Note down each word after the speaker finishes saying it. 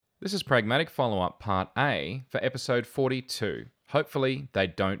This is Pragmatic Follow-Up Part A for Episode 42. Hopefully, they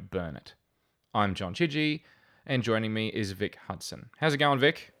don't burn it. I'm John Chidgey, and joining me is Vic Hudson. How's it going,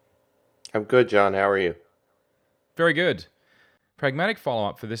 Vic? I'm good, John. How are you? Very good. Pragmatic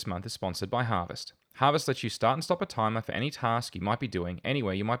Follow-Up for this month is sponsored by Harvest. Harvest lets you start and stop a timer for any task you might be doing,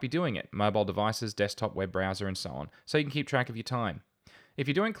 anywhere you might be doing it, mobile devices, desktop, web browser, and so on, so you can keep track of your time. If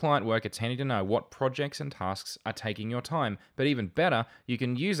you're doing client work, it's handy to know what projects and tasks are taking your time, but even better, you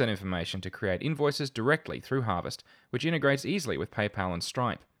can use that information to create invoices directly through Harvest, which integrates easily with PayPal and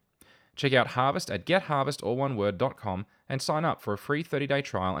Stripe. Check out Harvest at getharvestalloneword.com and sign up for a free 30-day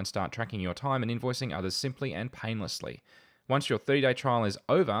trial and start tracking your time and invoicing others simply and painlessly. Once your 30-day trial is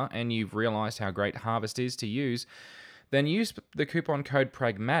over and you've realized how great Harvest is to use, then use the coupon code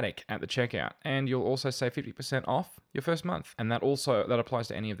Pragmatic at the checkout, and you'll also save 50% off your first month, and that applies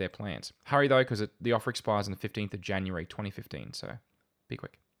to any of their plans. Hurry though, because the offer expires on the 15th of January 2015, so be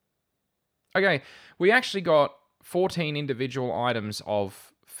quick. Okay, we actually got 14 individual items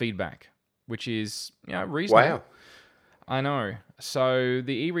of feedback, which is reasonable. Wow. I know. So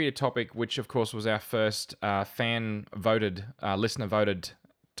the e-reader topic, which of course was our first fan-voted, listener-voted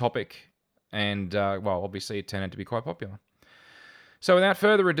topic, and, obviously it turned out to be quite popular. So without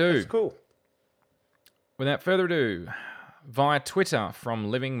further ado... That's cool. Without further ado, via Twitter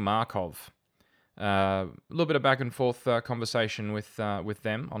from Living Markov. A little bit of back and forth conversation with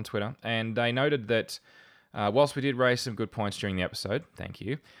them on Twitter, and they noted that whilst we did raise some good points during the episode, thank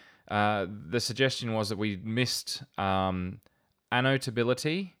you, the suggestion was that we missed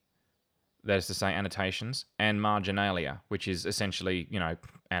annotability, that is to say annotations, and marginalia, which is essentially,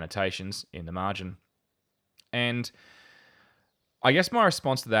 annotations in the margin. And I guess my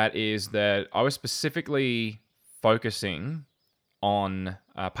response to that is that I was specifically focusing on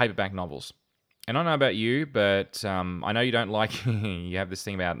paperback novels. And I don't know about you, but I know you don't like, you have this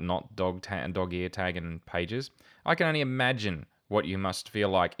thing about not dog ear tagging pages. I can only imagine what you must feel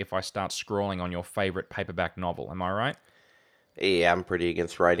like if I start scrolling on your favorite paperback novel. Am I right? Yeah, I'm pretty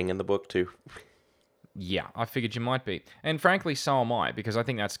against writing in the book, too. Yeah, I figured you might be. And frankly, so am I, because I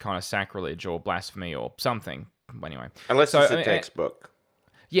think that's kind of sacrilege or blasphemy or something. Anyway. Unless it's a textbook.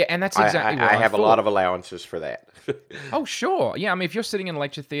 Yeah, and that's exactly what I have a lot of allowances for that. Oh, sure. Yeah, I mean, if you're sitting in a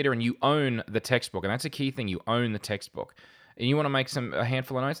lecture theatre and you own the textbook, and that's a key thing, you own the textbook, and you want to make a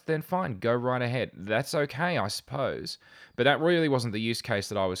handful of notes, then fine, go right ahead. That's okay, I suppose. But that really wasn't the use case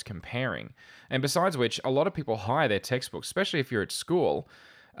that I was comparing. And besides which, a lot of people hire their textbooks, especially if you're at school.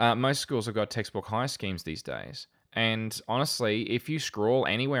 Most schools have got textbook hire schemes these days. And honestly, if you scroll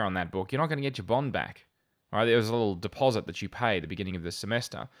anywhere on that book, you're not going to get your bond back. Right? There's a little deposit that you pay at the beginning of the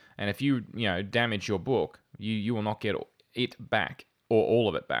semester. And if you damage your book, you will not get it back, or all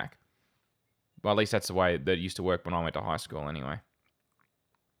of it back. Well, at least that's the way that it used to work when I went to high school anyway.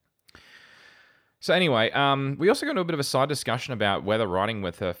 So anyway, we also got into a bit of a side discussion about whether writing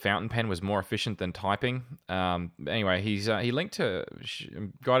with a fountain pen was more efficient than typing. Anyway, he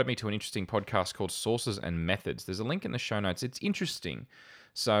guided me to an interesting podcast called Sources and Methods. There's a link in the show notes. It's interesting.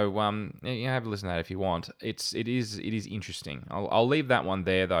 So have a listen to that if you want. It is interesting. I'll leave that one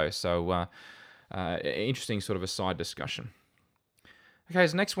there though. So interesting sort of a side discussion. Okay,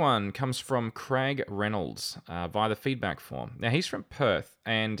 his next one comes from Craig Reynolds via the feedback form. Now, he's from Perth,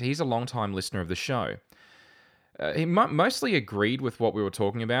 and he's a long-time listener of the show. He mostly agreed with what we were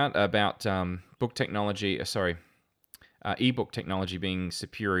talking about ebook technology being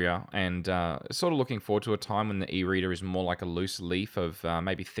superior, and sort of looking forward to a time when the e-reader is more like a loose leaf of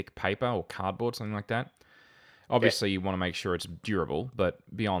maybe thick paper or cardboard, something like that. Obviously, you want to make sure it's durable, but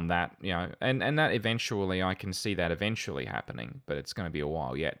beyond that, and that eventually, I can see that eventually happening, but it's going to be a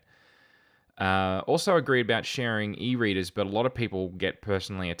while yet. Also agreed about sharing e-readers, but a lot of people get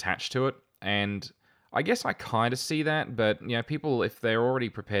personally attached to it, and I guess I kind of see that, but people, if they're already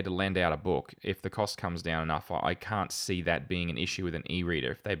prepared to lend out a book, if the cost comes down enough, I can't see that being an issue with an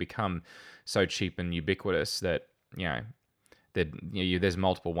e-reader. If they become so cheap and ubiquitous that, there's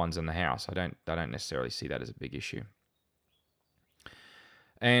multiple ones in the house, I don't necessarily see that as a big issue.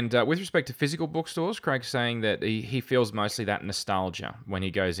 And with respect to physical bookstores, Craig's saying that he feels mostly that nostalgia when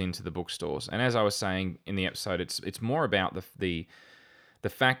he goes into the bookstores. And as I was saying in the episode, it's more about the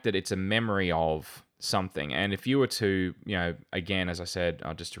fact that it's a memory of something. And if you were to, again, as I said,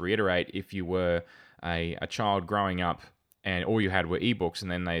 just to reiterate, if you were a child growing up and all you had were ebooks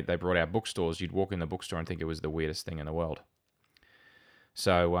and then they brought out bookstores, you'd walk in the bookstore and think it was the weirdest thing in the world.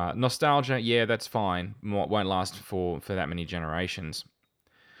 So nostalgia, yeah, that's fine. Won't last for that many generations.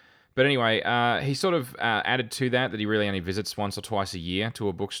 But anyway, he sort of added to that he really only visits once or twice a year to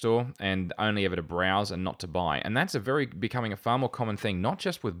a bookstore and only ever to browse and not to buy. And that's becoming a far more common thing, not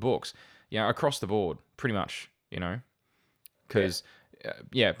just with books, across the board, pretty much, Because,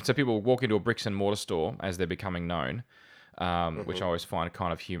 so people walk into a bricks and mortar store as they're becoming known, which I always find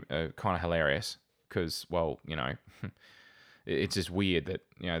kind of hilarious because, it's just weird that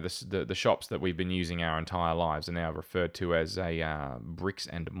the shops that we've been using our entire lives are now referred to as a bricks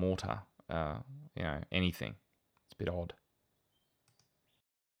and mortar. Anything. It's a bit odd.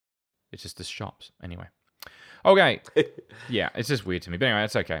 It's just the shops anyway. Okay, yeah, it's just weird to me. But anyway,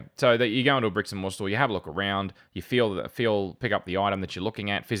 that's okay. So that you go into a bricks and mortar store, you have a look around, you pick up the item that you're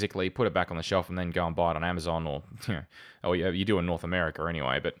looking at physically, put it back on the shelf, and then go and buy it on Amazon or you do in North America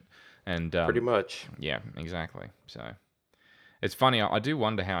anyway. Pretty much. Yeah, exactly. So. It's funny, I do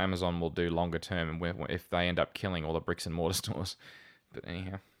wonder how Amazon will do longer term and if they end up killing all the bricks and mortar stores. But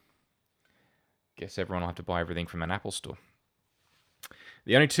anyhow, guess everyone will have to buy everything from an Apple store.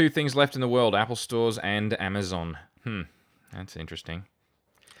 The only two things left in the world, Apple stores and Amazon. That's interesting.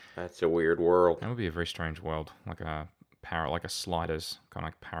 That's a weird world. That would be a very strange world, like a Sliders, kind of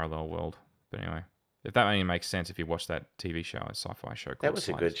like parallel world. But anyway. If that only makes sense if you watch that TV show, a sci-fi show called That was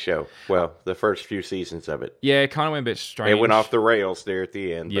Sliders. A good show. Well, the first few seasons of it. Yeah, it kind of went a bit strange. It went off the rails there at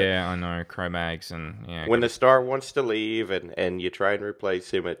the end. Yeah, I know. Cro-Mags and... yeah. When the star wants to leave and you try and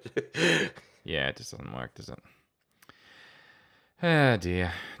replace him, yeah, it just doesn't work, does it? Ah,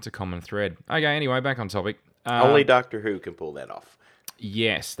 dear. It's a common thread. Okay, anyway, back on topic. Only Doctor Who can pull that off.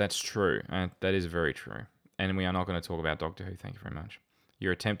 Yes, that's true. That is very true. And we are not going to talk about Doctor Who, thank you very much.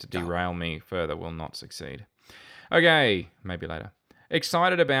 Your attempt to derail me further will not succeed. Okay, maybe later.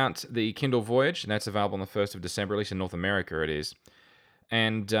 Excited about the Kindle Voyage, and that's available on the 1st of December, at least in North America it is.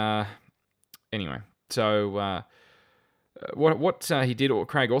 And anyway, so what he did, or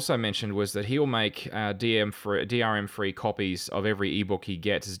Craig also mentioned, was that he'll make DRM-free copies of every ebook he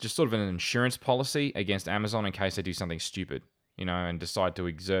gets as just sort of an insurance policy against Amazon in case they do something stupid. And decide to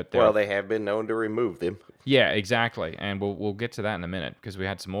exert their... Well, they have been known to remove them. Yeah, exactly. And we'll get to that in a minute, because we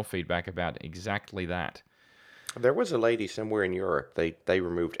had some more feedback about exactly that. There was a lady somewhere in Europe. They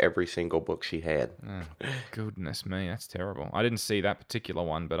removed every single book she had. Oh, goodness me, that's terrible. I didn't see that particular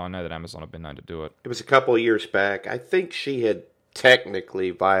one, but I know that Amazon have been known to do it. It was a couple of years back. I think she had technically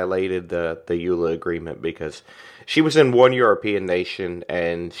violated the EULA agreement because she was in one European nation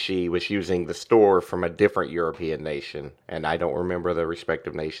and she was using the store from a different European nation. And I don't remember the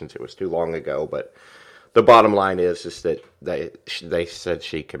respective nations. It was too long ago. But the bottom line is that they said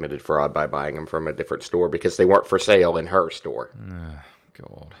she committed fraud by buying them from a different store because they weren't for sale in her store. Oh,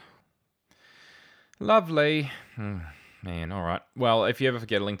 God. Lovely. Man, all right. Well, if you ever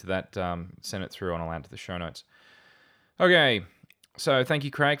forget a link to that, send it through and I'll add to the show notes. Okay. So thank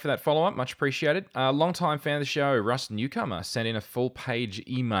you, Craig, for that follow-up. Much appreciated. Long-time fan of the show, Russ Newcomer, sent in a full-page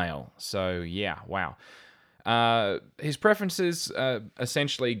email. So, yeah, wow. His preferences,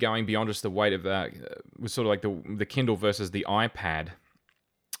 essentially going beyond just the weight of was sort of like the Kindle versus the iPad,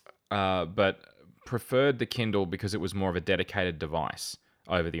 but preferred the Kindle because it was more of a dedicated device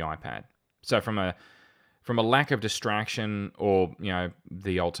over the iPad. So from a lack of distraction, or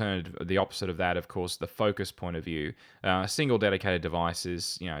the opposite of that, of course, the focus point of view, a single dedicated device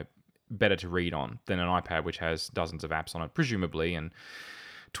is better to read on than an iPad, which has dozens of apps on it, presumably, and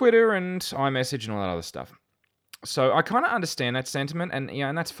Twitter and iMessage and all that other stuff. So I kind of understand that sentiment, and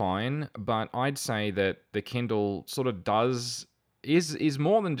and that's fine. But I'd say that the Kindle sort of is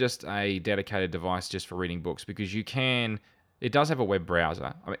more than just a dedicated device just for reading books, because it does have a web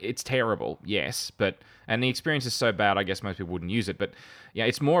browser. I mean, it's terrible, yes, and the experience is so bad, I guess most people wouldn't use it. But yeah,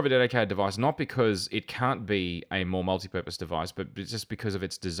 it's more of a dedicated device, not because it can't be a more multi-purpose device, but just because of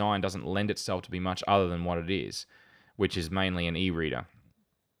its design doesn't lend itself to be much other than what it is, which is mainly an e-reader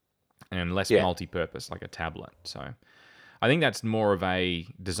and less multi-purpose, like a tablet. So I think that's more of a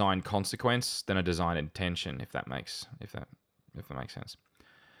design consequence than a design intention, if that makes sense.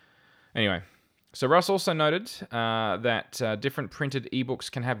 Anyway. So Russ also noted that different printed ebooks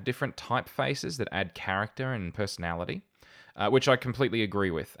can have different typefaces that add character and personality, which I completely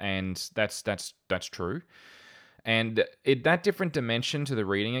agree with, and that's true. And that different dimension to the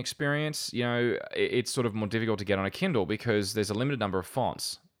reading experience, it's sort of more difficult to get on a Kindle because there's a limited number of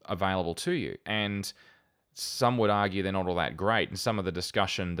fonts available to you, and some would argue they're not all that great. And some of the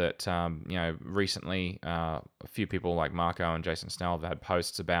discussion that recently a few people like Marco and Jason Snell have had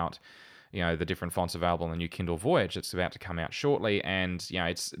posts about the different fonts available in the new Kindle Voyage that's about to come out shortly, and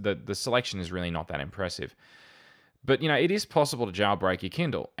it's the selection is really not that impressive. But, it is possible to jailbreak your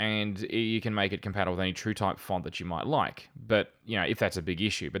Kindle, and you can make it compatible with any TrueType font that you might like. But, if that's a big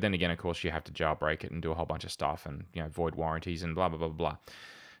issue. But then again, of course, you have to jailbreak it and do a whole bunch of stuff and, void warranties and blah, blah, blah, blah.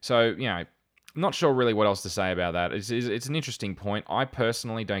 So, I'm not sure really what else to say about that. It's an interesting point. I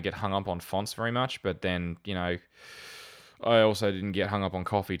personally don't get hung up on fonts very much, but then, I also didn't get hung up on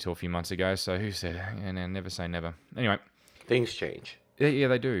coffee till a few months ago, so who said, and never say never. Anyway. Things change. Yeah,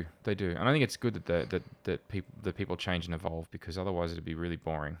 they do. They do. And I think it's good that people change and evolve, because otherwise it'd be really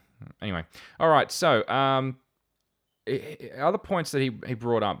boring. Anyway. All right, so other points that he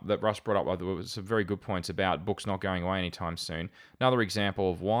brought up, that Russ brought up, were some very good points about books not going away anytime soon. Another example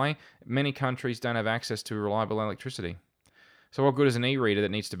of why many countries don't have access to reliable electricity. So what good is an e-reader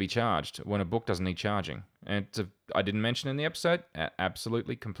that needs to be charged when a book doesn't need charging? And I didn't mention in the episode,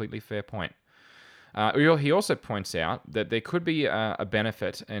 absolutely, completely fair point. He also points out that there could be a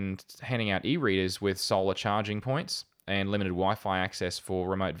benefit in handing out e-readers with solar charging points and limited Wi-Fi access for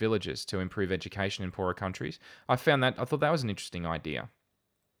remote villages to improve education in poorer countries. I thought that was an interesting idea.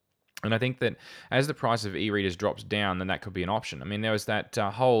 And I think that as the price of e-readers drops down, then that could be an option. I mean, there was that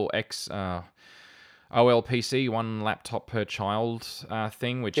whole OLPC, one laptop per child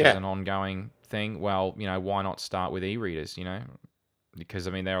thing, which is an ongoing thing. Well, why not start with e-readers, Because,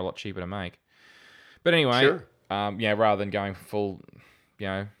 they're a lot cheaper to make. But anyway, sure. Rather than going full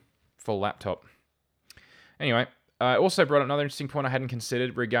laptop. Anyway, I also brought up another interesting point I hadn't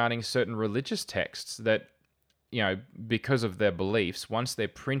considered regarding certain religious texts that, because of their beliefs, once they're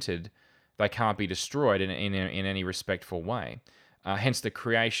printed, they can't be destroyed in any respectful way. Hence, the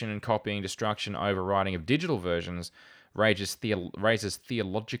creation and copying, destruction, overwriting of digital versions raises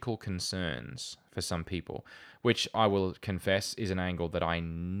theological concerns for some people, which I will confess is an angle that I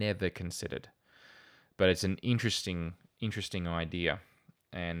never considered. But it's an interesting idea,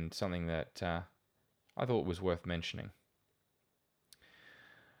 and something that I thought was worth mentioning.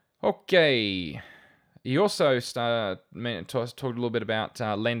 Okay. He also talked a little bit about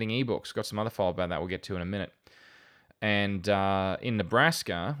lending ebooks. Got some other follow about that we'll get to in a minute. And in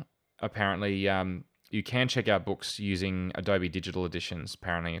Nebraska, apparently, you can check out books using Adobe Digital Editions,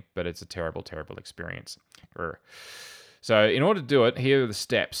 apparently, but it's a terrible, terrible experience. So in order to do it, here are the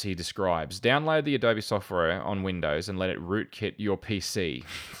steps he describes. Download the Adobe software on Windows and let it rootkit your PC.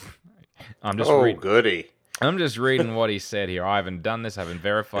 Goody. I'm just reading what he said here. I haven't done this. I haven't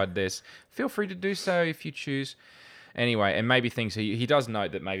verified this. Feel free to do so if you choose. Anyway, and maybe things he does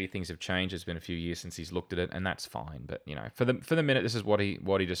note that maybe things have changed. It's been a few years since he's looked at it, and that's fine. But for the minute, this is what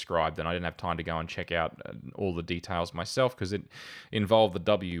he described, and I didn't have time to go and check out all the details myself because it involved the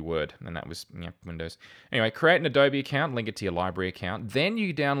W word, and that was Windows. Anyway, create an Adobe account, link it to your library account, then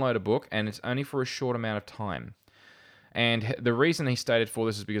you download a book, and it's only for a short amount of time. And the reason he stated for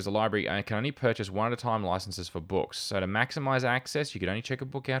this is because the library can only purchase one-at-a-time licenses for books. So to maximize access, you could only check a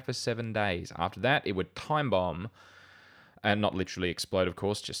book out for 7 days. After that, it would time bomb. And not literally explode, of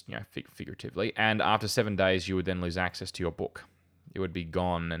course, just figuratively. And after 7 days, you would then lose access to your book. It would be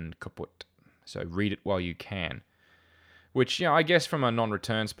gone and kaput. So read it while you can. Which, I guess from a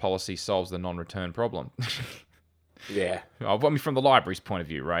non-returns policy solves the non-return problem. Yeah. From the library's point of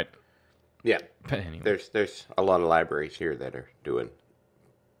view, right? Yeah. But anyway. There's a lot of libraries here that are doing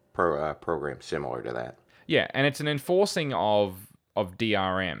programs similar to that. Yeah, and it's an enforcing of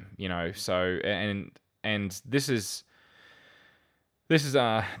DRM, So and this is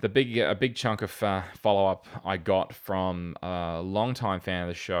a big chunk of follow-up I got from a longtime fan of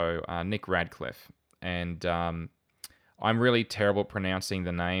the show, Nick Radcliffe. And I'm really terrible at pronouncing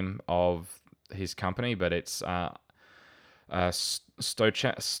the name of his company, but it's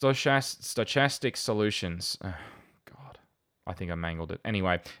Stochastic Solutions. Oh, God, I think I mangled it.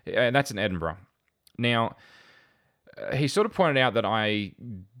 Anyway, that's in Edinburgh. Now, he sort of pointed out that I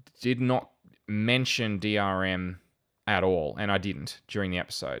did not mention DRM at all, and I didn't during the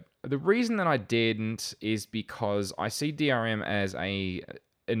episode. The reason that I didn't is because I see DRM as a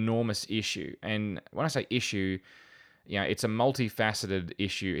enormous issue, and when I say issue, it's a multifaceted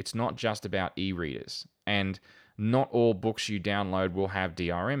issue. It's not just about e-readers, and not all books you download will have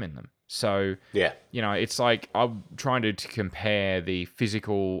DRM in them. So, it's like I'm trying to compare the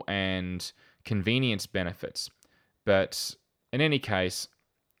physical and convenience benefits, but in any case,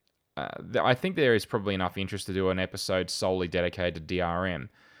 I think there is probably enough interest to do an episode solely dedicated to DRM.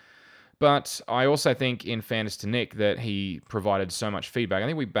 But I also think, in fairness to Nick, that he provided so much feedback. I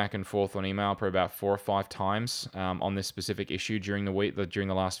think we back and forth on email probably about 4 or 5 times on this specific issue during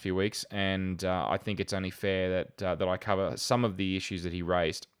the last few weeks, and I think it's only fair that I cover some of the issues that he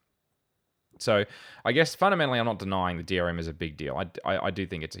raised. So I guess fundamentally, I'm not denying that DRM is a big deal. I do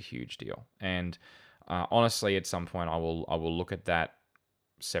think it's a huge deal, and Honestly, at some point, I will look at that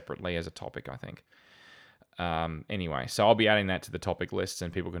separately as a topic, I think. Anyway, so I'll be adding that to the topic lists,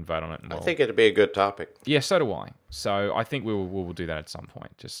 and people can vote on it. And I think it'd be a good topic. yeah, so do I. So I think we'll do that at some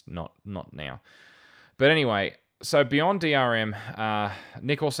point, just not now. But anyway, so beyond DRM,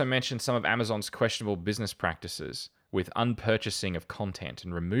 Nick also mentioned some of Amazon's questionable business practices with unpurchasing of content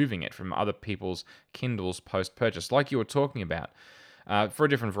and removing it from other people's Kindles post-purchase, like you were talking about, for a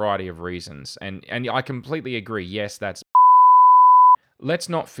different variety of reasons. And I completely agree. Yes, that's... Let's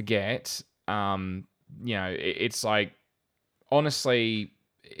not forget, it's like, honestly,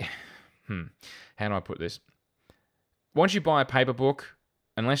 how do I put this? Once you buy a paper book,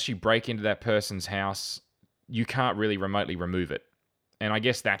 unless you break into that person's house, you can't really remotely remove it. And I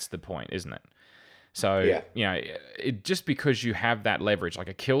guess that's the point, isn't it? So, just because you have that leverage, like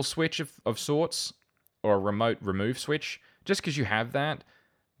a kill switch of sorts, or a remote remove switch, just because you have that,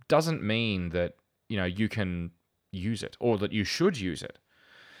 doesn't mean that, you can use it, or that you should use it.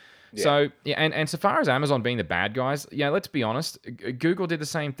 Yeah. So, and so far as Amazon being the bad guys, let's be honest, Google did the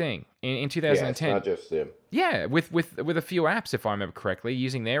same thing in 2010. Yeah, it's not just them. Yeah, with a few apps, if I remember correctly,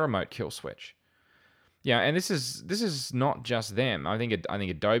 using their remote kill switch. Yeah, and this is not just them. I think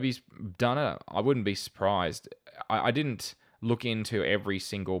Adobe's done it. I wouldn't be surprised. I didn't look into every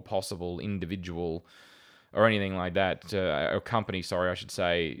single possible individual or anything like that, or company, sorry, I should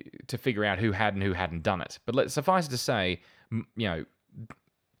say, to figure out who had and who hadn't done it. But suffice it to say,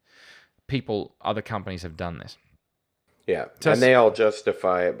 other companies have done this. Yeah, and they all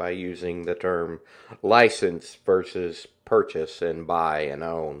justify it by using the term license versus purchase and buy and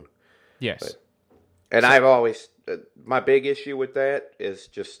own. Yes. I've always, my big issue with that is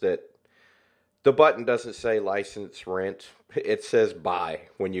just that the button doesn't say license rent. It says buy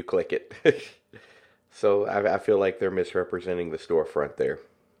when you click it. So I feel like they're misrepresenting the storefront there.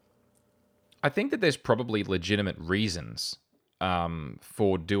 I think that there's probably legitimate reasons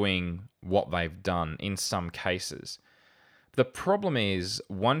for doing what they've done in some cases. The problem is,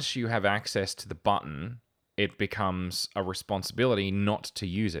 once you have access to the button, it becomes a responsibility not to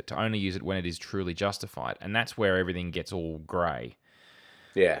use it, to only use it when it is truly justified. And that's where everything gets all grey.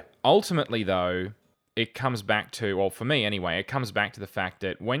 Yeah. Ultimately, though, it comes back to, well, for me anyway, it comes back to the fact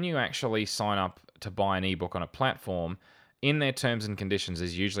that when you actually sign up to buy an ebook on a platform, in their terms and conditions,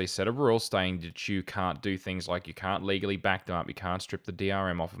 there's usually a set of rules saying that you can't do things like you can't legally back them up, you can't strip the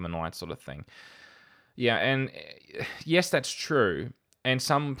DRM off them and all that sort of thing. Yeah, and yes, that's true. And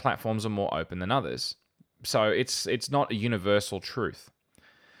some platforms are more open than others. So it's not a universal truth.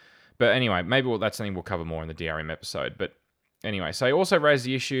 But anyway, maybe that's something we'll cover more in the DRM episode. But anyway, so he also raised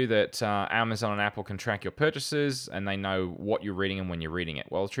the issue that Amazon and Apple can track your purchases and they know what you're reading and when you're reading it.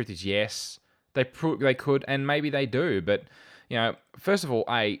 Well, the truth is, yes, they could, and maybe they do. But, first of all,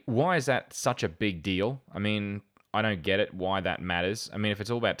 why is that such a big deal? I mean, I don't get it, why that matters. I mean, if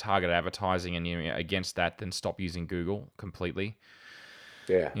it's all about targeted advertising and you're against that, then stop using Google completely.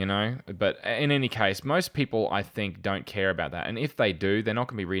 Yeah. But in any case, most people, I think, don't care about that. And if they do, they're not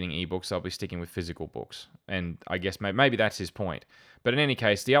going to be reading ebooks. They'll be sticking with physical books. And I guess maybe that's his point. But in any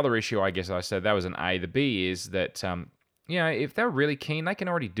case, the other issue, I guess I said, that was an A. The B is that, if they're really keen, they can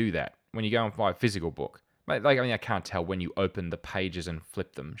already do that when you go and buy a physical book. I can't tell when you open the pages and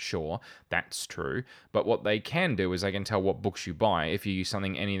flip them. Sure, that's true. But what they can do is they can tell what books you buy if you use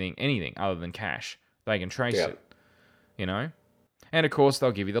anything other than cash. They can trace it, And of course,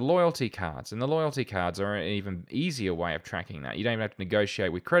 they'll give you the loyalty cards. And the loyalty cards are an even easier way of tracking that. You don't even have to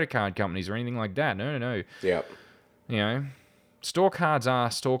negotiate with credit card companies or anything like that. No. Yep. Store cards are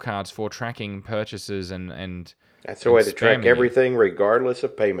store cards for tracking purchases and that's the way to track everything regardless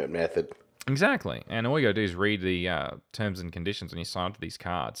of payment method. Exactly. And all you got to do is read the terms and conditions when you sign up to these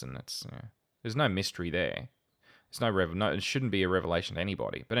cards. And there's no mystery there. It shouldn't be a revelation to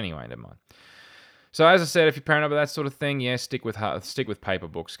anybody. But anyway, never mind. So as I said, if you're paranoid about that sort of thing, stick with paper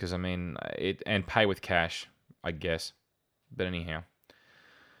books because and pay with cash, I guess. But anyhow,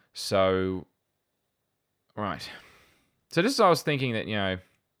 so right. So just as I was thinking that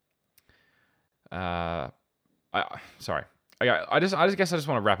I just guess I just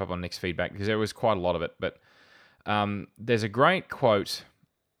want to wrap up on Nick's feedback because there was quite a lot of it. But there's a great quote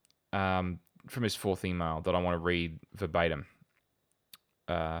from his fourth email that I want to read verbatim.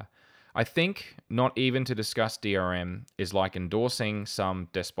 I think not even to discuss DRM is like endorsing some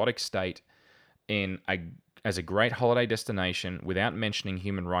despotic state as a great holiday destination without mentioning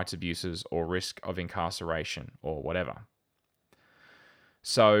human rights abuses or risk of incarceration or whatever.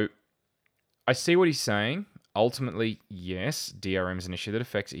 So I see what he's saying. Ultimately, yes, DRM is an issue that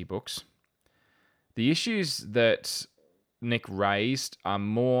affects ebooks. The issues that Nick raised are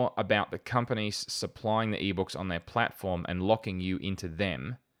more about the companies supplying the ebooks on their platform and locking you into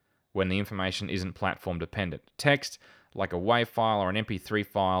them when the information isn't platform dependent. Text, like a WAV file or an MP3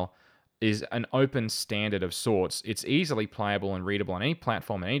 file, is an open standard of sorts. It's easily playable and readable on any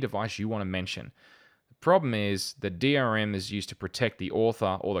platform and any device you want to mention. The problem is that DRM is used to protect the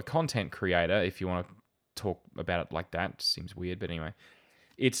author or the content creator, if you want to talk about it like that. It seems weird, but anyway.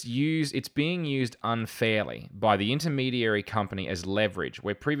 It's being used unfairly by the intermediary company as leverage,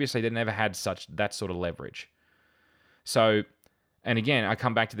 where previously they never had that sort of leverage. So, and again, I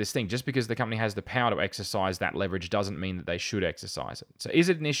come back to this thing. Just because the company has the power to exercise that leverage doesn't mean that they should exercise it. So is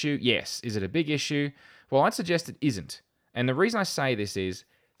it an issue? Yes. Is it a big issue? Well, I'd suggest it isn't. And the reason I say this is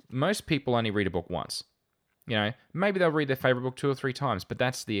most people only read a book once. Maybe they'll read their favorite book 2 or 3 times, but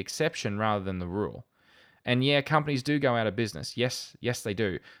that's the exception rather than the rule. And yeah, companies do go out of business. Yes, they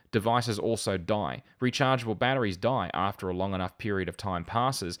do. Devices also die. Rechargeable batteries die after a long enough period of time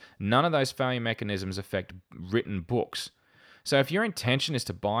passes. None of those failure mechanisms affect written books. So if your intention is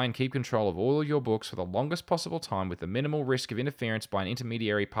to buy and keep control of all your books for the longest possible time with the minimal risk of interference by an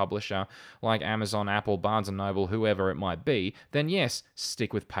intermediary publisher like Amazon, Apple, Barnes & Noble, whoever it might be, then yes,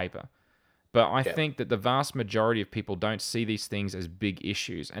 stick with paper. But I think that the vast majority of people don't see these things as big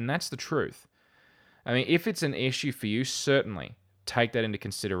issues, and that's the truth. I mean, if it's an issue for you, certainly take that into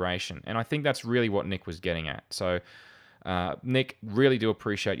consideration. And I think that's really what Nick was getting at. So, Nick, really do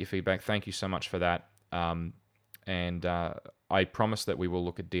appreciate your feedback. Thank you so much for that. And I promise that we will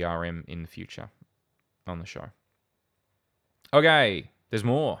look at DRM in the future on the show. Okay, there's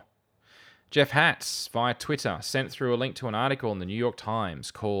more. Jeff Hatz, via Twitter, sent through a link to an article in the New York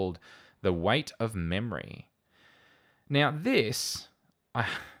Times called The Weight of Memory. Now, this... I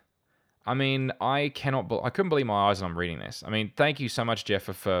couldn't believe my eyes when I'm reading this. I mean, thank you so much, Jeff,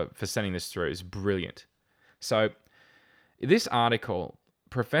 for sending this through. It's brilliant. So, this article,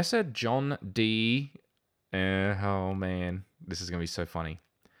 Professor John D. Oh, man. This is going to be so funny.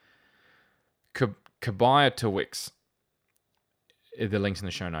 Kabayatowicz, the link's in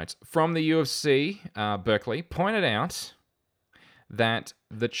the show notes, from the U of C, Berkeley, pointed out that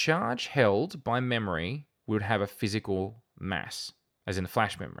the charge held by memory would have a physical mass, as in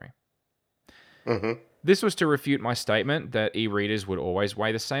flash memory. Mm-hmm. This was to refute my statement that e-readers would always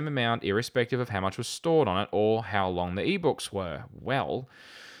weigh the same amount irrespective of how much was stored on it or how long the e-books were. Well,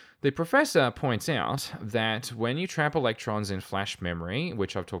 the professor points out that when you trap electrons in flash memory,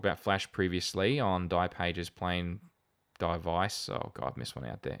 which I've talked about flash previously on DiePage's plain device. Oh, God, I've missed one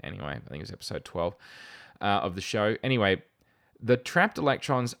out there. Anyway, I think it was episode 12 of the show. Anyway, the trapped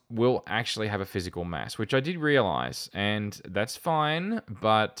electrons will actually have a physical mass, which I did realize, and that's fine,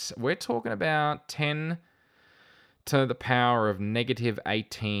 but we're talking about 10 to the power of negative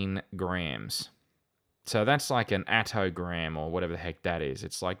 18 grams. So that's like an attogram or whatever the heck that is.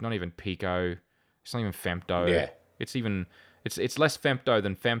 It's like not even pico, it's not even femto. Yeah. It's less femto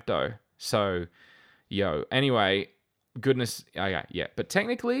than femto. So, anyway, goodness, okay, yeah. But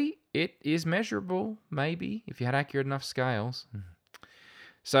technically, it is measurable, maybe, if you had accurate enough scales.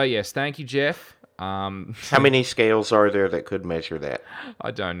 So, yes, thank you, Jeff. How many scales are there that could measure that?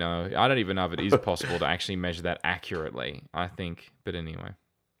 I don't know. I don't even know if it is possible to actually measure that accurately, I think. But anyway.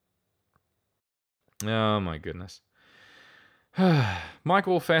 Oh, my goodness.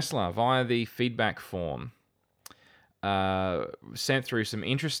 Michael Fessler, via the feedback form, sent through some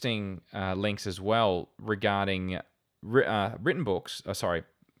interesting links as well regarding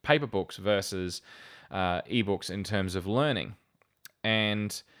paper books versus ebooks in terms of learning,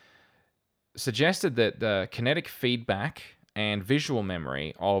 and suggested that the kinetic feedback and visual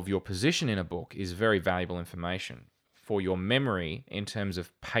memory of your position in a book is very valuable information for your memory in terms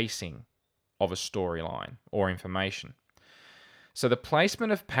of pacing of a storyline or information. So the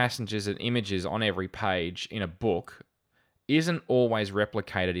placement of passages and images on every page in a book isn't always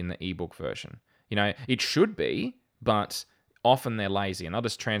replicated in the ebook version. It should be, but often they're lazy and they'll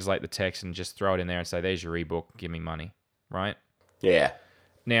just translate the text and just throw it in there and say, there's your ebook, give me money, right? Yeah.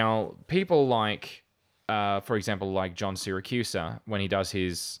 Now, people like, for example, like John Siracusa, when he does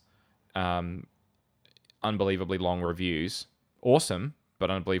his unbelievably long reviews, awesome, but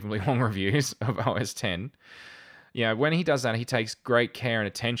unbelievably long reviews of OS X, when he does that, he takes great care and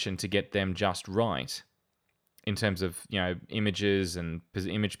attention to get them just right in terms of, images and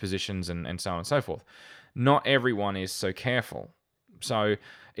image positions and so on and so forth. Not everyone is so careful. So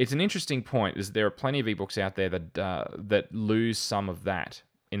it's an interesting point, is there are plenty of ebooks out there that lose some of that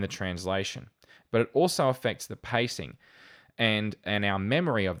in the translation. But it also affects the pacing and our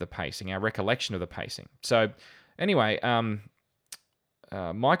memory of the pacing, our recollection of the pacing. So anyway,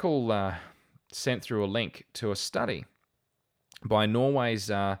 Michael sent through a link to a study by Norway's,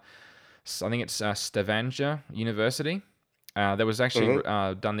 I think it's Stavanger University. That was actually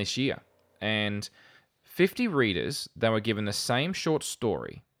done this year. And 50 readers, they were given the same short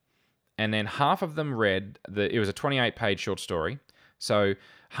story. And then half of them read, it was a 28-page short story. So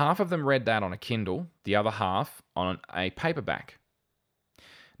half of them read that on a Kindle, the other half on a paperback.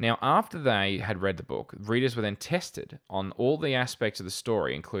 Now, after they had read the book, readers were then tested on all the aspects of the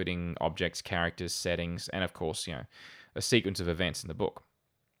story, including objects, characters, settings, and of course, a sequence of events in the book.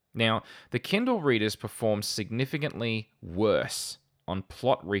 Now, the Kindle readers performed significantly worse on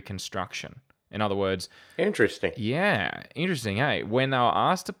plot reconstruction. In other words... Interesting. Yeah, interesting, hey? When they were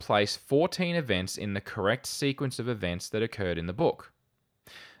asked to place 14 events in the correct sequence of events that occurred in the book.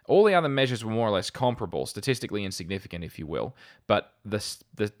 All the other measures were more or less comparable, statistically insignificant, if you will, but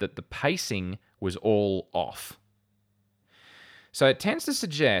the pacing was all off. So it tends to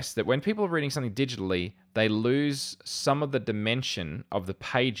suggest that when people are reading something digitally, they lose some of the dimension of the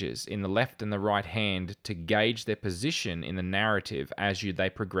pages in the left and the right hand to gauge their position in the narrative as they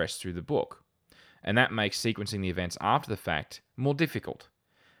progress through the book. And that makes sequencing the events after the fact more difficult.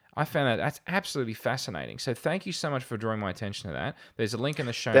 I found that's absolutely fascinating. So thank you so much for drawing my attention to that. There's a link in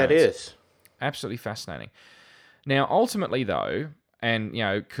the show notes. That is. Absolutely fascinating. Now, ultimately, though, and,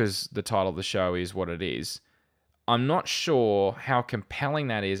 because the title of the show is what it is, I'm not sure how compelling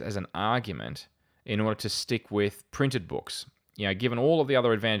that is as an argument in order to stick with printed books, given all of the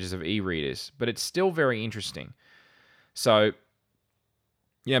other advantages of e-readers, but it's still very interesting. So,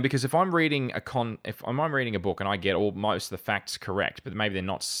 because if I'm reading a book and I get most of the facts correct, but maybe they're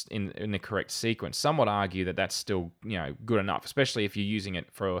not in the correct sequence, some would argue that that's still good enough, especially if you're using it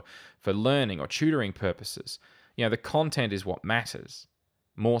for learning or tutoring purposes. The content is what matters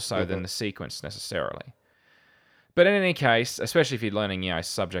more so than the sequence necessarily. But in any case, especially if you're learning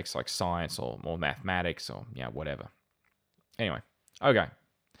subjects like science or mathematics or whatever. Anyway, okay.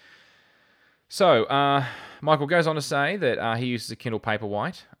 So, Michael goes on to say that he uses a Kindle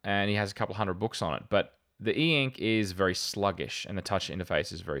Paperwhite and he has a couple hundred books on it, but the e-ink is very sluggish and the touch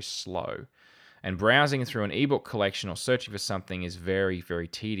interface is very slow. And browsing through an ebook collection or searching for something is very, very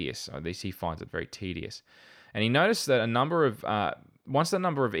tedious. Or at least he finds it very tedious. And he noticed that once the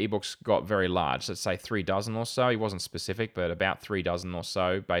number of ebooks got very large, let's say 3 dozen or so, he wasn't specific, but about 3 dozen or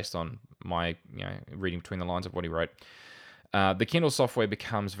so, based on my reading between the lines of what he wrote, the Kindle software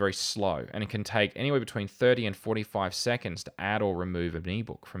becomes very slow, and it can take anywhere between 30 and 45 seconds to add or remove an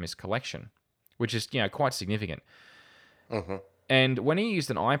ebook from his collection, which is quite significant. Mm-hmm. And when he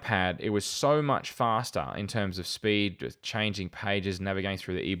used an iPad, it was so much faster in terms of speed, just changing pages, navigating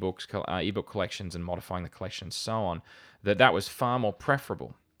through the ebook collections and modifying the collection and so on, that was far more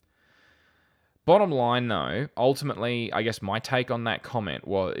preferable. Bottom line, though, ultimately, I guess my take on that comment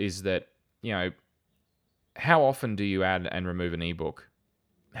is that, how often do you add and remove an ebook?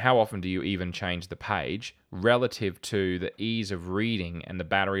 How often do you even change the page relative to the ease of reading and the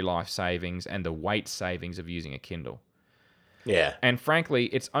battery life savings and the weight savings of using a Kindle? Yeah. And frankly,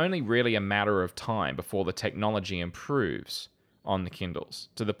 it's only really a matter of time before the technology improves on the Kindles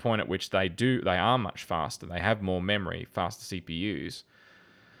to the point at which they are much faster. They have more memory, faster CPUs.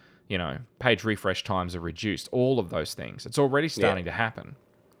 Page refresh times are reduced. All of those things. It's already starting to happen.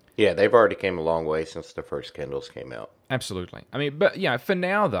 Yeah, they've already came a long way since the first Kindles came out. Absolutely. I mean, but for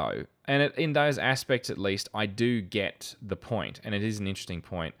now though, and in those aspects at least, I do get the point, and it is an interesting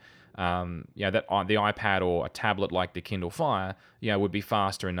point. That the iPad or a tablet like the Kindle Fire, would be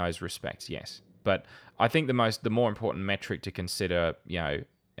faster in those respects. Yes, but I think the more important metric to consider,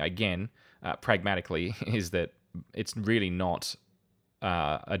 again, pragmatically, is that it's really not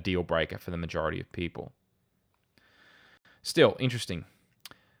a deal breaker for the majority of people. Still interesting.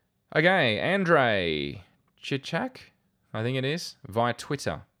 Okay, Andre Chichak, I think it is, via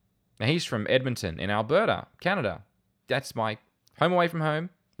Twitter. Now he's from Edmonton in Alberta, Canada. That's my home away from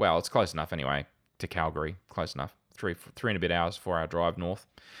home. Well, it's close enough anyway to Calgary. Close enough. 3 and a bit hours, 4-hour drive north.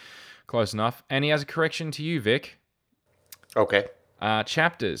 Close enough. And he has a correction to you, Vic. Okay.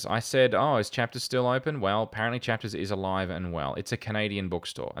 Chapters. I said, is Chapters still open? Well, apparently Chapters is alive and well. It's a Canadian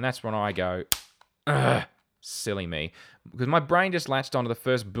bookstore. And that's when I go, ugh, silly me. Because my brain just latched onto the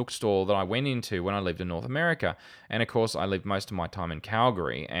first bookstore that I went into when I lived in North America. And of course, I lived most of my time in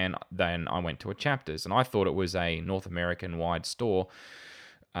Calgary. And then I went to a Chapters. And I thought it was a North American-wide store.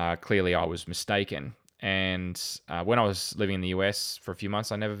 Clearly, I was mistaken. And when I was living in the US for a few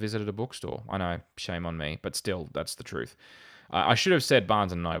months, I never visited a bookstore. I know, shame on me, but still, that's the truth. I should have said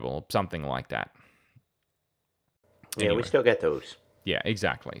Barnes & Noble or something like that. Anyway. Yeah, we still get those. Yeah,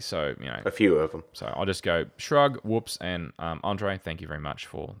 exactly. So, a few of them. So I'll just go shrug, whoops, and Andre, thank you very much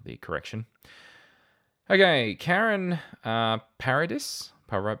for the correction. Okay, Karen Paradis?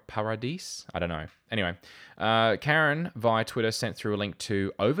 I don't know. Anyway, Karen via Twitter sent through a link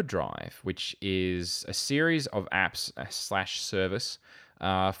to Overdrive, which is a series of apps slash service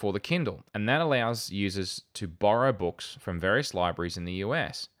for the Kindle, and that allows users to borrow books from various libraries in the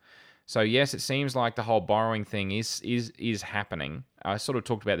US. So yes, it seems like the whole borrowing thing is happening. I sort of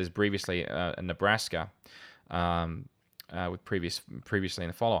talked about this previously in Nebraska, with previously in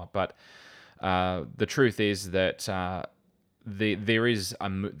the follow up, but the truth is that there is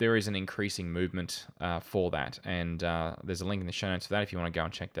an increasing movement for that, and there's a link in the show notes for that if you want to go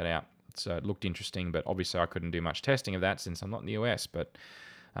and check that out. So it looked interesting, but obviously I couldn't do much testing of that since I'm not in the US, but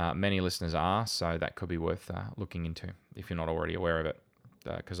many listeners are, so that could be worth looking into if you're not already aware of it,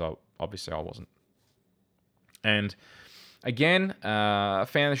 because obviously I wasn't. And again, a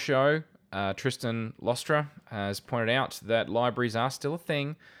fan of the show, Tristan Lostra, has pointed out that libraries are still a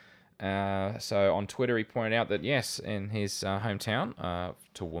thing. So on Twitter, he pointed out that yes, in his hometown,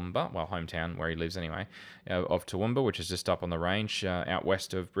 Toowoomba, well, hometown where he lives anyway, of Toowoomba, which is just up on the range out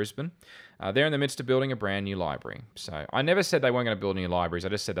west of Brisbane, they're in the midst of building a brand new library. So I never said they weren't going to build new libraries. I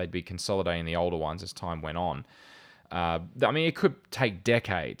just said they'd be consolidating the older ones as time went on. I mean, it could take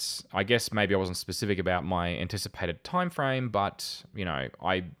decades. I guess maybe I wasn't specific about my anticipated time frame, but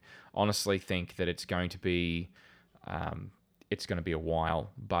I honestly think that it's going to be a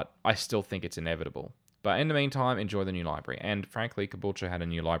while, but I still think it's inevitable. But in the meantime, enjoy the new library. And frankly, Caboolture had a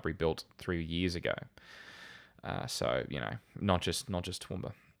new library built 3 years ago. So, not just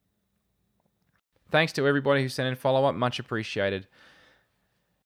Toowoomba. Thanks to everybody who sent in follow-up. Much appreciated.